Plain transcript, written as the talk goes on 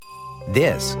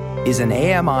This is an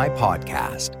AMI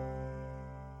podcast.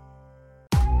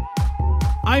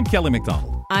 I'm Kelly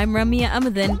McDonald. I'm Ramya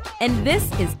Amadin, and this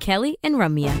is Kelly and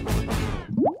Ramya.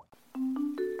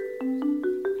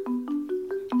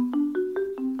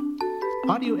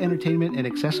 Audio entertainment and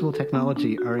accessible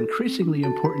technology are increasingly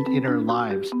important in our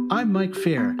lives. I'm Mike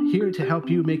Feir, here to help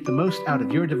you make the most out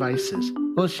of your devices.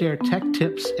 We'll share tech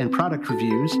tips and product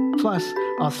reviews. Plus,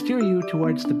 I'll steer you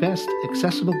towards the best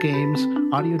accessible games,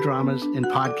 audio dramas, and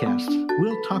podcasts.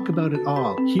 We'll talk about it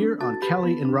all here on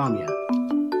Kelly and Ramya.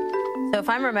 So if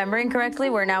I'm remembering correctly,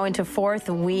 we're now into fourth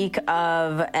week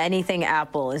of anything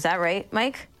Apple. Is that right,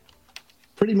 Mike?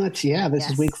 Pretty much, yeah. This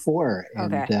is week 4.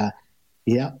 And, okay.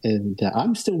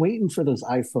 I'm still waiting for those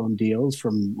iPhone deals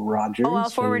from Rogers. Oh, I'll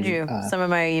forward you some of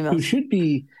my emails.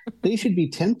 They should be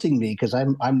tempting me because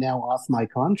I'm now off my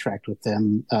contract with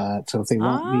them. So if they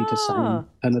want me to sign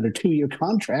another 2-year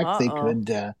contract, they could.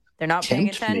 They're not paying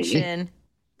attention.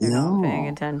 They're not paying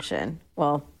attention.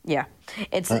 Well, yeah,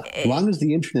 as long as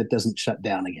the internet doesn't shut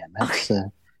down again. That's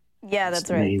that's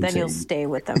right. Then you'll stay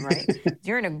with them, right?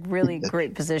 You're in a really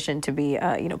great position to be,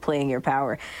 playing your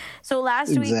power. So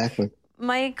last week,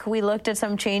 Mike, we looked at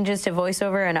some changes to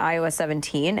VoiceOver and iOS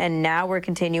 17, and now we're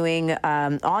continuing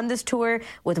on this tour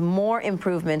with more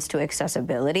improvements to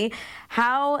accessibility.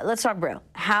 Let's talk Braille.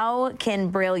 How can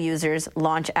Braille users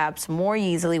launch apps more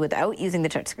easily without using the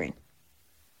touchscreen?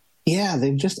 Yeah,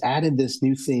 they've just added this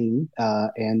new thing,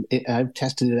 and I've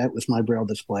tested it out with my Braille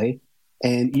display.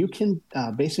 And you can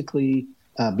basically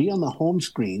be on the home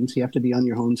screens. You have to be on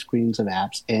your home screens of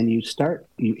apps, and you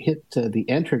hit the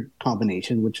enter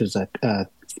combination, which is a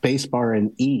space bar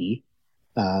and E,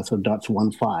 so dots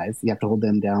 1, 5. You have to hold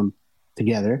them down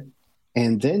together.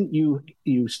 And then you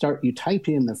type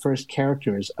in the first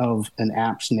characters of an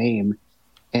app's name,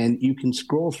 and you can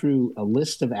scroll through a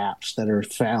list of apps that are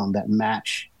found that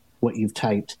match what you've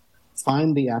typed,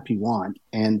 find the app you want,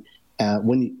 and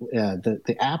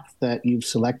the app that you've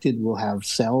selected will have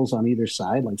cells on either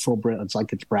side, like full Braille. It's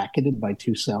like it's bracketed by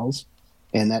 2 cells,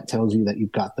 and that tells you that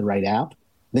you've got the right app.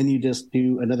 Then you just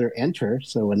do another enter,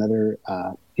 so another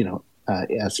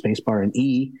space bar and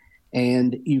E,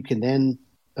 and you can then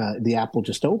the app will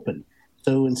just open.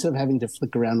 So instead of having to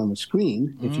flick around on the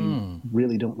screen, if you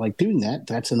really don't like doing that,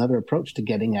 that's another approach to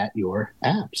getting at your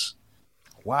apps.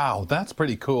 Wow, that's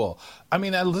pretty cool. I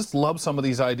mean, I just love some of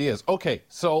these ideas. Okay,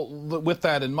 so with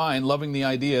that in mind, loving the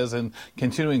ideas and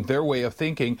continuing their way of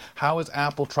thinking, how has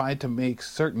Apple tried to make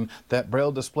certain that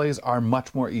Braille displays are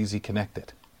much more easy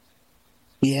connected?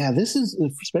 Yeah, this is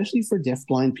especially for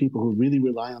deafblind people who really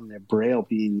rely on their Braille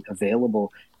being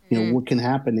available. What can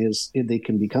happen is they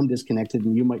can become disconnected,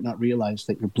 and you might not realize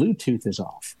that your Bluetooth is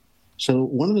off. So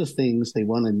one of the things they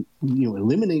want to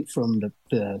eliminate from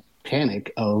the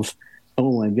panic of,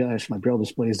 oh my gosh, my Braille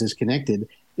display is disconnected,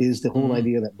 is the whole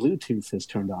idea that Bluetooth is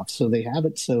turned off. So they have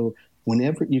it so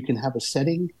whenever you can have a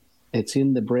setting, it's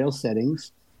in the Braille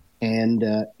settings, and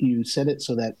you set it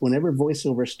so that whenever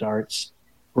VoiceOver starts,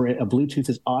 a Bluetooth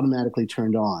is automatically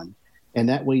turned on. And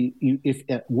that way, if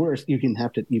at worst, you can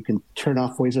turn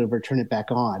off VoiceOver, turn it back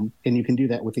on, and you can do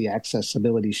that with the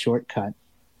accessibility shortcut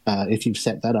if you've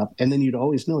set that up. And then you'd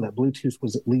always know that Bluetooth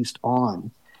was at least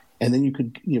on. And then you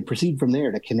could proceed from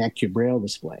there to connect your Braille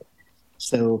display.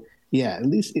 So, yeah, at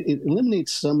least it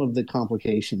eliminates some of the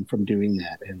complication from doing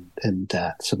that. And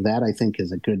so that, I think,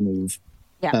 is a good move.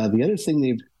 Yeah. The other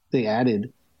thing they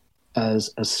added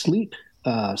is a sleep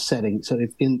setting. So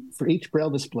for each Braille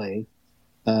display,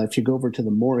 if you go over to the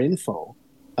More Info,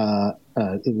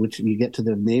 which you get to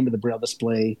the name of the Braille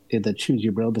display, the Choose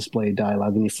Your Braille Display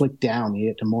dialog, and you flick down, you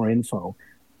get to More Info,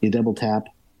 you double tap,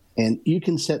 and you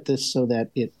can set this so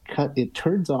that it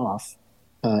turns off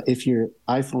if your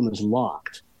iPhone is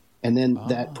locked, and then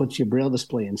that puts your Braille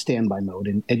display in standby mode,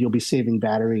 and you'll be saving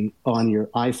battery on your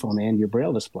iPhone and your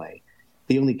Braille display.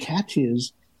 The only catch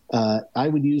is I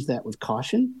would use that with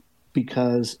caution,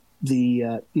 because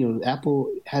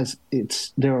Apple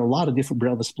there are a lot of different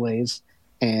Braille displays,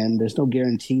 and there's no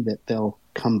guarantee that they'll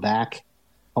come back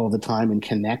all the time and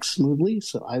connect smoothly.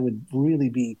 So I would really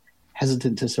be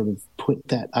hesitant to sort of put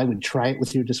that. I would try it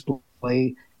with your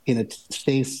display in a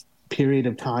safe period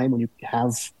of time when you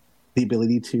have the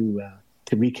ability to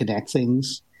reconnect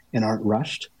things and aren't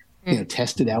rushed.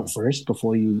 Test it out first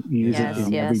before you use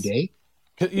it every day.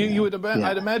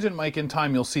 I'd imagine, Mike, in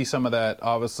time you'll see some of that,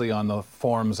 obviously, on the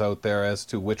forums out there as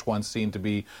to which ones seem to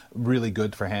be really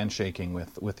good for handshaking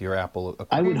with your Apple equipment.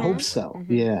 I would hope so.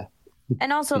 Yeah.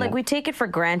 And also, we take it for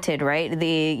granted, right?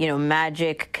 The,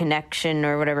 magic connection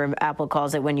or whatever Apple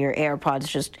calls it when your AirPods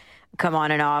just come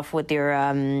on and off with your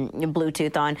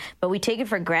Bluetooth on. But we take it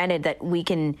for granted that we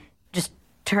can just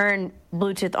turn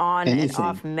Bluetooth on and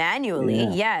off manually,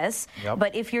 yes. Yep.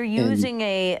 But if you're using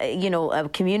a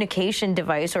communication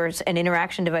device or an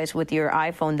interaction device with your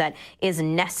iPhone that is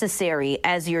necessary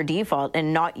as your default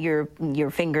and not your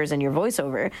fingers and your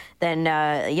voiceover, then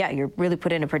you're really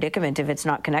put in a predicament if it's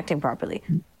not connecting properly.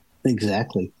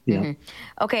 Exactly. Yeah.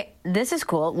 Mm-hmm. Okay, this is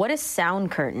cool. What is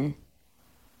Sound Curtain?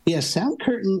 Yeah, Sound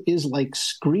Curtain is like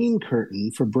Screen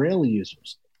Curtain for Braille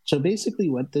users. So basically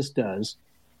what this does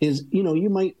is, you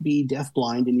might be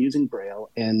deafblind and using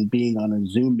Braille and being on a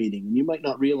Zoom meeting, and you might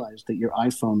not realize that your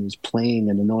iPhone is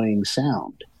playing an annoying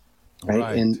sound,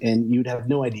 right? And you'd have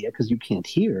no idea because you can't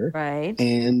hear, right?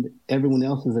 And everyone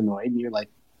else is annoyed, and you're like,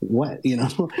 what,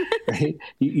 right?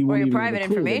 You or your private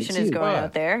information is going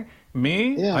out there.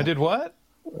 Me? Yeah. I did what?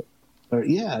 Or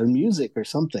music or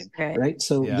something, right?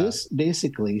 So this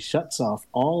basically shuts off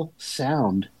all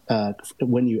sound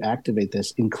when you activate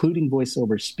this, including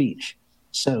voice-over speech.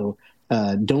 So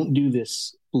don't do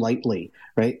this lightly,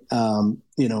 right?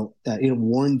 It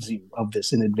warns you of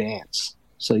this in advance.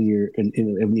 So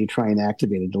when you try and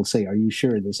activate it, it'll say, "Are you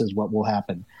sure this is what will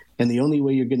happen?" And the only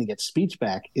way you're going to get speech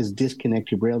back is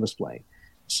disconnect your Braille display,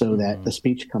 so that the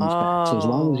speech comes back. So as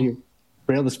long as your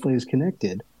Braille display is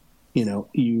connected,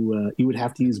 you would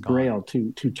have to use Braille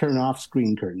to turn off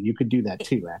Screen Curtain. You could do that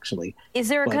too, actually. Is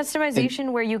there a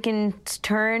customization where you can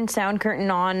turn Sound Curtain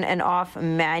on and off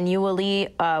manually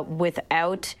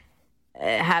without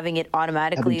having it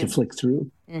automatically having to flick through?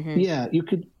 Mm-hmm. Yeah, you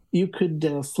could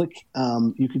flick.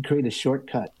 You could create a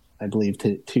shortcut, I believe,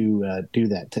 to do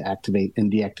that, to activate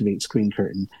and deactivate Screen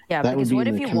Curtain. Yeah, because what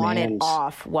if you want it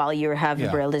off while you have the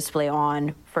Braille display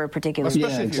on for a particular...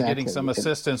 Especially if you're getting some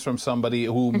assistance from somebody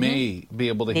who may be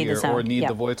able to hear or need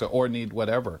the voice or need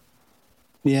whatever.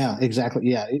 Yeah, exactly.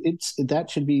 Yeah, that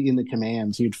should be in the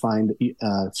commands. You'd find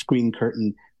Screen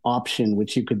Curtain option,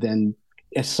 which you could then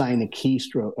assign a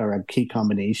keystroke or a key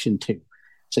combination to.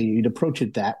 So you'd approach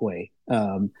it that way.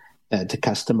 To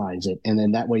customize it, and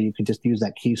then that way you could just use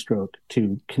that keystroke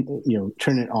to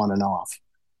turn it on and off,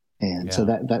 and so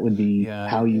that would be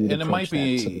how you would. And it might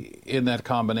be in that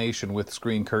combination with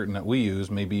Screen Curtain that we use.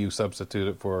 Maybe you substitute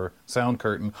it for Sound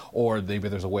Curtain, or maybe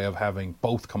there's a way of having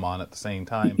both come on at the same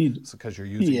time because you're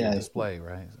using your display,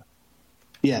 right?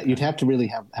 Yeah, you'd have to really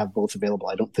have both available.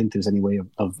 I don't think there's any way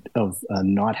of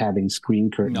not having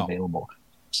Screen Curtain available.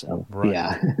 So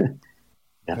yeah.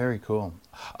 Very cool.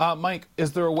 Mike,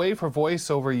 is there a way for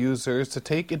voiceover users to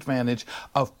take advantage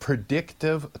of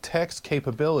predictive text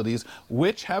capabilities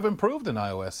which have improved in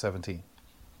iOS 17?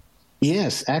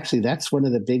 Yes, actually, that's one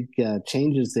of the big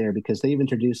changes there, because they've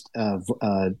introduced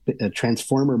a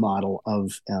transformer model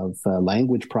of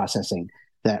language processing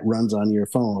that runs on your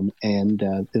phone, and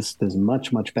this is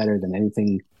much, much better than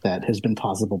anything that has been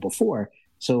possible before.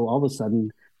 So all of a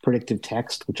sudden, predictive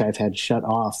text, which I've had shut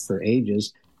off for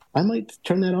ages, I might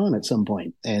turn that on at some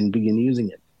point and begin using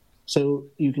it. So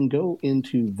you can go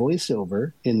into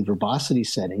VoiceOver in verbosity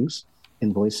settings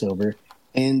in VoiceOver,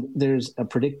 and there's a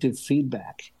predictive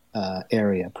feedback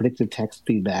area, predictive text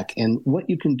feedback. And what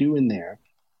you can do in there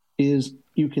is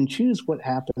you can choose what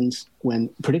happens when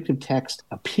predictive text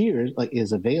appears, like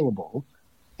is available,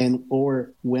 and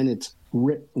or when it's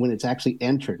actually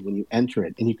entered, when you enter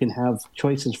it. And you can have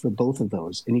choices for both of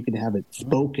those. And you can have it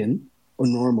spoken or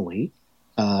normally.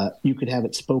 You could have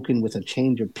it spoken with a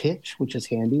change of pitch, which is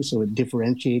handy, so it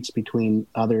differentiates between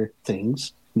other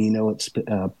things.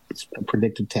 It's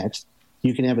predictive text.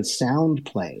 You can have it sound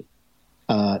play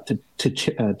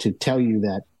to tell you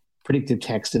that predictive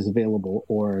text is available,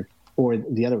 or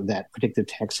the other, that predictive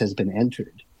text has been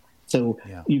entered. So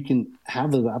you can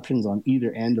have those options on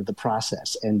either end of the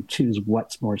process and choose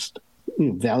what's more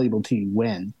valuable to you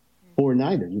when. Or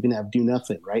neither. You can have do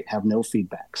nothing, right? Have no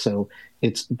feedback. So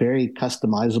it's very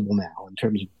customizable now in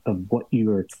terms of what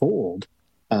you are told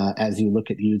as you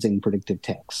look at using predictive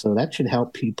text. So that should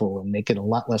help people and make it a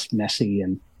lot less messy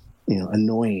and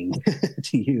annoying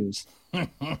to use.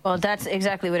 Well, that's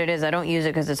exactly what it is. I don't use it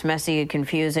because it's messy and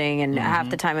confusing, and half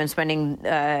the time I'm spending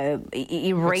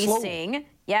erasing.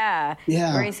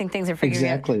 Erasing things and figuring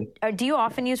out. Do you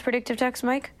often use predictive text,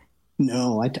 Mike?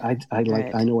 No,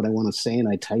 I know what I want to say and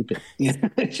I type it.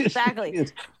 Exactly.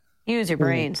 Use your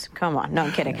brains. Come on. No,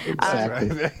 I'm kidding.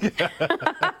 Exactly.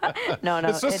 No.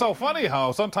 It's just so funny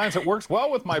how sometimes it works well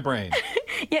with my brain.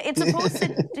 Yeah, it's supposed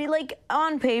to, like,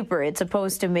 on paper, it's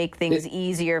supposed to make things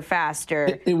easier,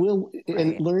 faster. It will,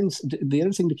 and it learns. The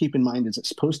other thing to keep in mind is it's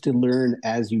supposed to learn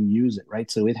as you use it,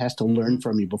 right? So it has to learn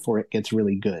from you before it gets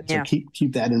really good. So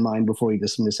keep that in mind before you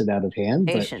dismiss it out of hand.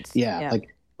 Patience. But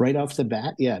like right off the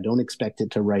bat, don't expect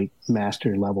it to write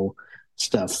master level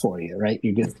stuff for you, right?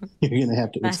 You're gonna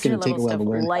have to. It's gonna take a while to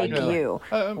learn. Like you.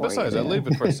 Besides, I'll leave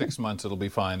it for 6 months. It'll be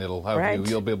fine. It'll have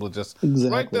you'll be able to just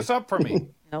write this up for me.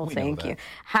 No, thank you.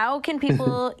 How can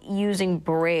people using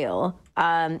Braille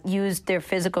use their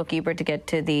physical keyboard to get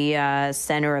to the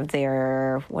center of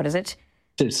their, what is it?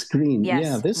 The screen. Yes,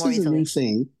 yeah, this is a new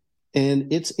thing, and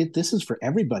this is for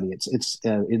everybody. It's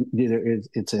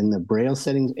in the Braille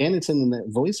settings and it's in the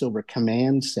VoiceOver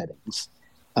command settings.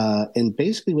 And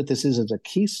basically, what this is a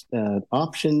key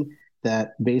option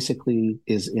that basically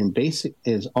is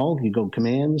you go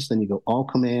commands, then you go all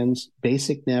commands,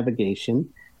 basic navigation.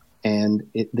 And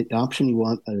the option you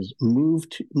want is move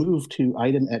to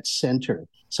item at center.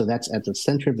 So that's at the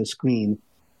center of the screen.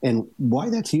 And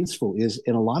why that's useful is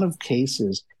in a lot of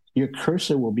cases, your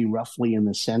cursor will be roughly in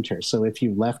the center. So if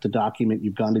you left a document,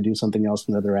 you've gone to do something else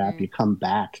in another app, you come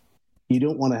back. You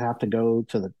don't want to have to go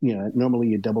to normally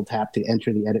you double tap to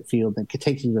enter the edit field. That could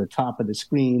take you to the top of the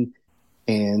screen.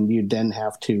 And you then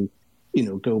have to,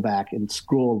 go back and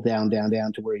scroll down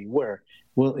to where you were.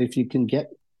 Well, if you can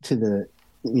get to the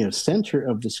center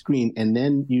of the screen and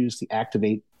then use the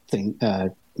activate thing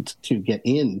to get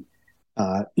in,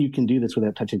 you can do this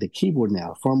without touching the keyboard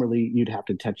now. Formerly, you'd have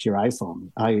to touch your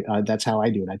iPhone. That's how I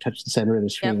do it. I touch the center of the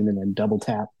screen and then double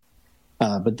tap.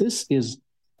 But this is,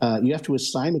 you have to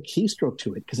assign a keystroke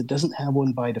to it because it doesn't have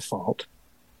one by default.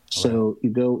 So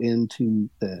you go into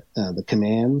the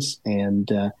commands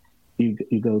and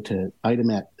you go to item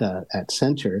at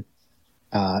center.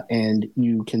 And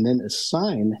you can then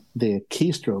assign the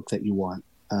keystroke that you want.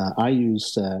 I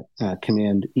use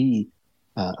Command E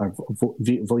or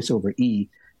VoiceOver E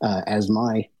as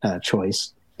my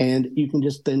choice. And you can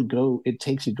just then go, it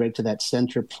takes you right to that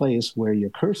center place where your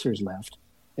cursor's left,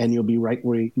 and you'll be right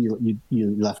where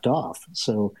you left off.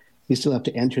 So you still have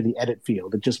to enter the edit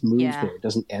field. It just moves there. It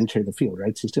doesn't enter the field,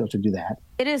 right? So you still have to do that.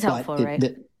 It is helpful, right?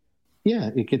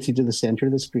 It gets you to the center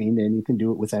of the screen, and you can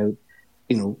do it without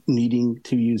needing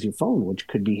to use your phone, which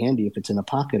could be handy if it's in a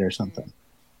pocket or something.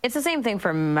 It's the same thing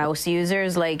for mouse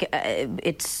users. Like,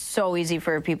 it's so easy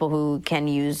for people who can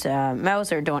use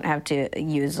mouse or don't have to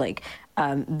use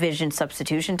vision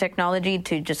substitution technology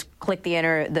to just click the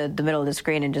middle of the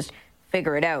screen and just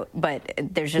figure it out. But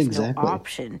there's just no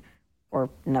option, or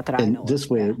not that I know. This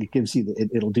way, it gives you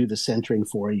it'll do the centering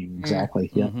for you. Exactly.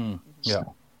 Yeah. Mm-hmm. Yeah.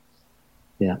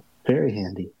 Yeah. Very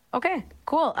handy. Okay,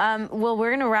 cool. Well, we're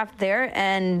going to wrap there.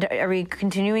 And are we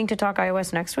continuing to talk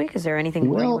iOS next week? Is there anything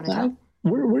more you want to tell?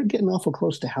 We're getting awful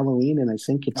close to Halloween, and I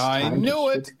think it's time to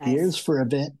switch gears for a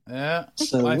bit. Yeah,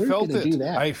 so I felt it. Do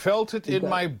that. I felt it in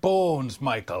my bones,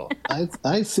 Michael.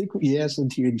 I think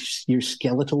into your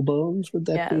skeletal bones. Would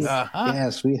that be? Uh-huh.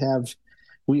 Yes, we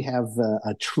have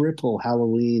a triple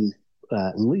Halloween,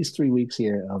 at least 3 weeks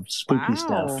here of spooky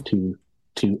stuff to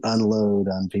unload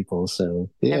on people. So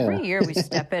every year we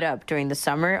step it up during the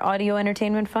summer audio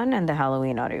entertainment fun and the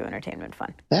Halloween audio entertainment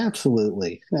fun.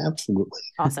 Absolutely.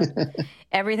 Awesome.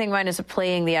 Everything minus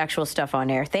playing the actual stuff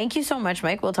on air. Thank you so much,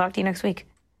 Mike. We'll talk to you next week.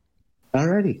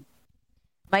 Alrighty.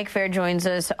 Mike Feir joins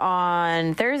us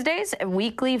on Thursdays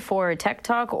weekly for Tech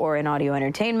Talk or an audio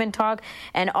entertainment talk.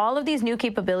 And all of these new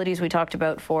capabilities we talked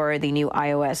about for the new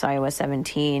iOS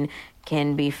 17,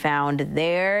 can be found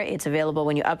there. It's available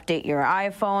when you update your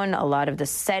iPhone. A lot of the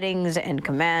settings and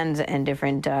commands and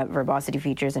different verbosity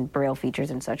features and Braille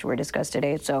features and such were discussed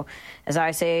today. So, as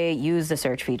I say, use the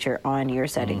search feature on your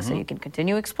settings so you can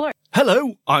continue exploring.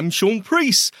 Hello, I'm Sean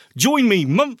Priest. Join me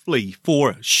monthly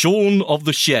for Sean of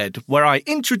the Shed, where I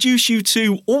introduce you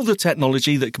to all the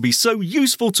technology that can be so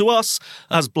useful to us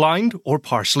as blind or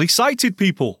partially sighted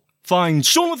people. Find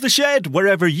Sean of the Shed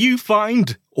wherever you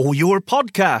find all your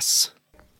podcasts.